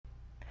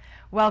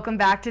Welcome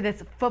back to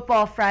this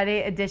Football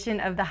Friday edition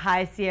of the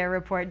High Sierra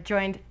Report,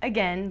 joined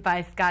again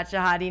by Scott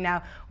Shahade.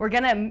 Now, we're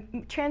going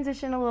to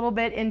transition a little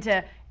bit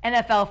into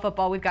NFL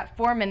football. We've got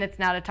 4 minutes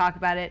now to talk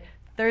about it.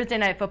 Thursday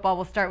night football,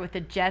 we'll start with the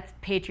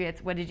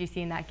Jets-Patriots. What did you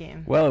see in that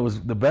game? Well, it was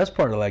the best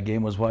part of that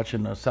game was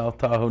watching a South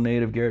Tahoe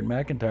native, Garrett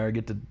McIntyre,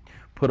 get to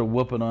put a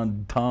whooping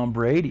on Tom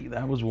Brady.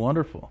 That was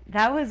wonderful.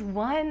 That was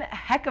one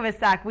heck of a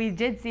sack. We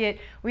did see it.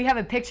 We have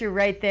a picture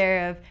right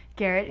there of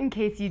Garrett, in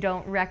case you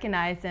don't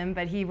recognize him,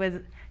 but he was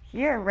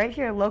right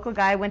here, a local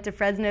guy, went to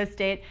Fresno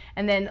State,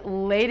 and then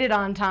laid it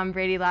on Tom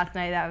Brady last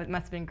night. That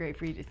must have been great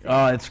for you to see.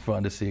 Oh, it's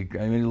fun to see.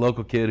 I mean, a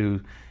local kid who,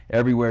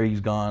 everywhere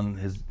he's gone,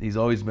 he's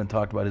always been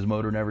talked about. His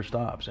motor never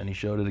stops, and he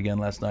showed it again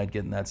last night,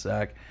 getting that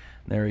sack.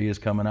 There he is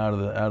coming out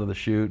of the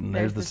chute, and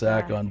there's the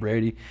sack on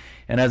Brady.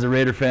 And as a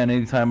Raider fan,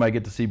 anytime I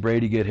get to see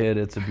Brady get hit,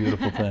 it's a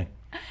beautiful thing.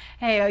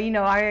 Hey, you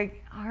know, our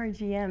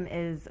GM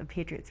is a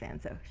Patriots fan,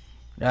 so.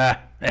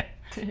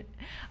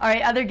 All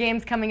right, other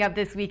games coming up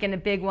this weekend, a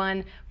big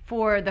one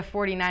for the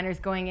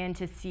 49ers going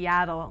into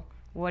Seattle.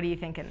 What are you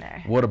thinking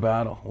there? What a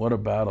battle. What a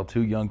battle.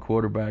 Two young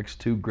quarterbacks,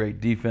 two great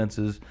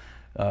defenses,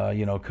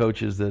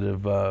 coaches that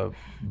have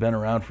been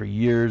around for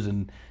years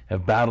and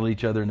have battled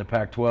each other in the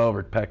Pac-12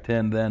 or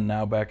Pac-10, then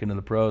now back into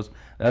the pros.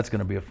 That's going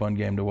to be a fun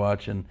game to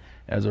watch. And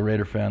as a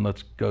Raider fan,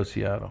 let's go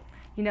Seattle.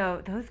 You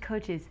know, those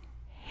coaches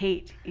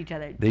hate each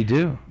other. They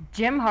do.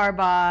 Jim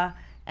Harbaugh,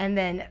 and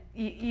then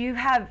you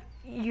have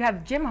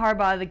Jim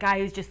Harbaugh, the guy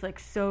who's just like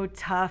so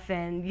tough,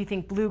 and you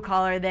think blue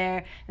collar there.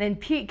 And then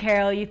Pete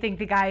Carroll, you think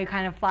the guy who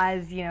kind of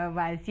flies,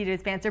 by the seat of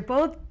his pants. They're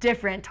both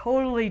different,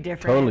 totally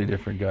different. Totally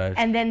different guys.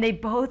 And then they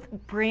both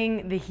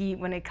bring the heat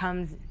when it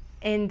comes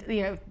in.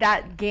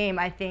 That game,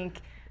 I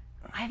think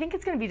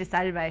it's going to be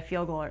decided by a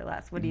field goal or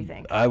less. What do you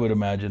think? I would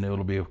imagine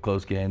it'll be a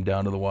close game,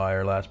 down to the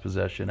wire, last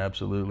possession,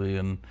 absolutely.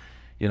 And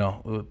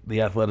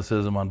the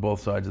athleticism on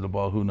both sides of the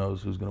ball. Who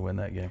knows who's going to win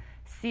that game?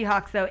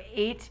 Seahawks, though,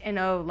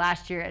 8-0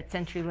 last year at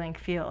CenturyLink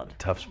Field.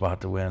 Tough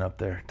spot to win up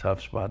there.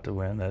 Tough spot to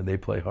win. They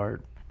play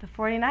hard. The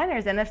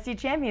 49ers, NFC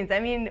champions.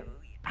 I mean,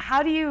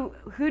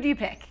 who do you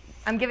pick?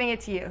 I'm giving it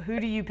to you. Who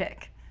do you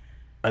pick?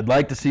 I'd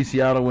like to see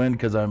Seattle win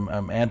because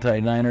I'm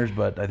anti-Niners,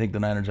 but I think the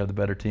Niners have the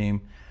better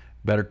team,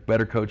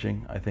 better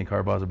coaching. I think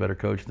Harbaugh's a better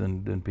coach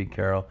than Pete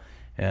Carroll,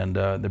 and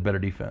they're better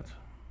defense.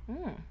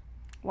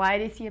 Why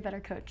is he a better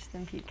coach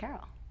than Pete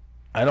Carroll?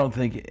 I don't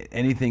think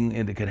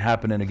anything that could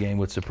happen in a game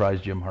would surprise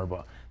Jim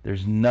Harbaugh.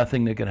 There's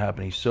nothing that could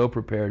happen. He's so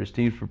prepared. His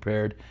team's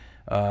prepared.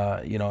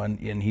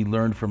 And he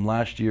learned from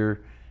last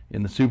year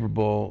in the Super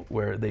Bowl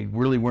where they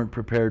really weren't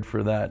prepared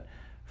for that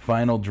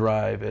final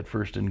drive at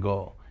 1st and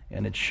goal,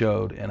 and it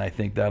showed. And I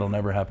think that'll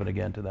never happen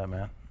again to that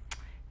man.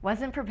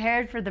 Wasn't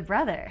prepared for the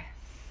brother.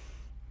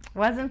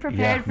 Wasn't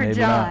prepared for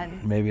John.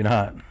 Maybe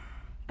not.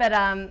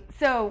 But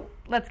so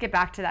let's get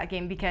back to that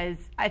game because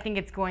I think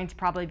it's going to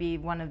probably be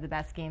one of the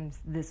best games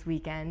this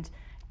weekend.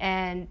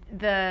 And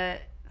the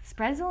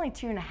spread's only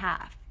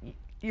 2.5.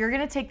 You're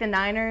going to take the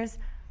Niners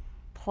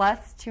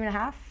plus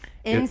 2.5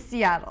 in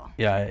Seattle.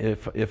 Yeah,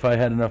 if I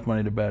had enough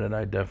money to bet it,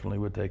 I definitely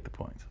would take the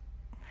points.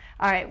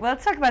 All right, well,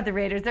 let's talk about the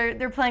Raiders.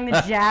 They're playing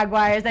the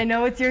Jaguars. I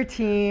know it's your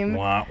team.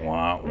 Wah,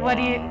 wah,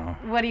 wah.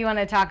 What do you want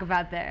to talk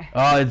about there?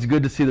 It's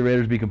good to see the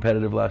Raiders be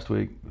competitive last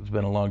week. It's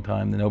been a long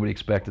time. Nobody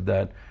expected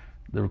that.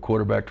 The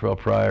quarterback, Terrell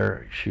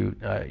Pryor,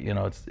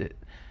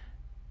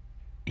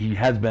 he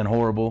has been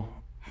horrible.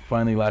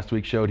 Finally, last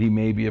week showed he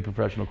may be a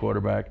professional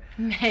quarterback.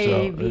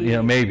 Maybe.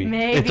 So, maybe.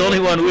 It's only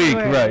 1 week,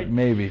 right?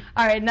 Maybe.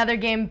 All right, another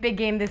game, big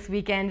game this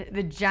weekend.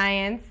 The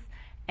Giants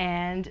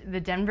and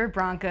the Denver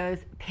Broncos.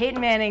 Peyton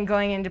Manning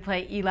going in to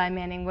play Eli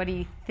Manning. What do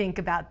you think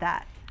about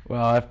that?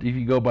 Well, if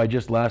you go by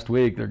just last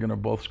week, they're going to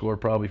both score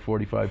probably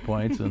 45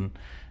 points, and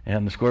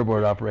the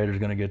scoreboard operator is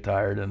going to get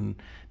tired. And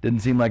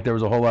didn't seem like there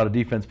was a whole lot of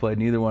defense played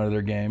in either one of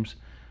their games.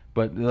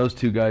 But those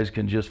two guys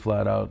can just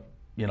flat out,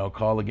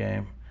 call the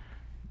game.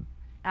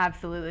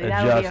 Absolutely.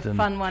 That would be a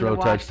fun one to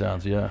watch. Throw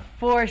touchdowns, yeah.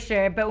 For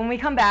sure. But when we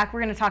come back, we're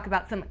going to talk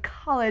about some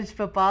college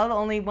football, the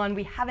only one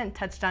we haven't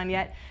touched on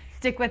yet.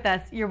 Stick with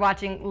us. You're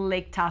watching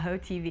Lake Tahoe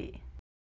TV.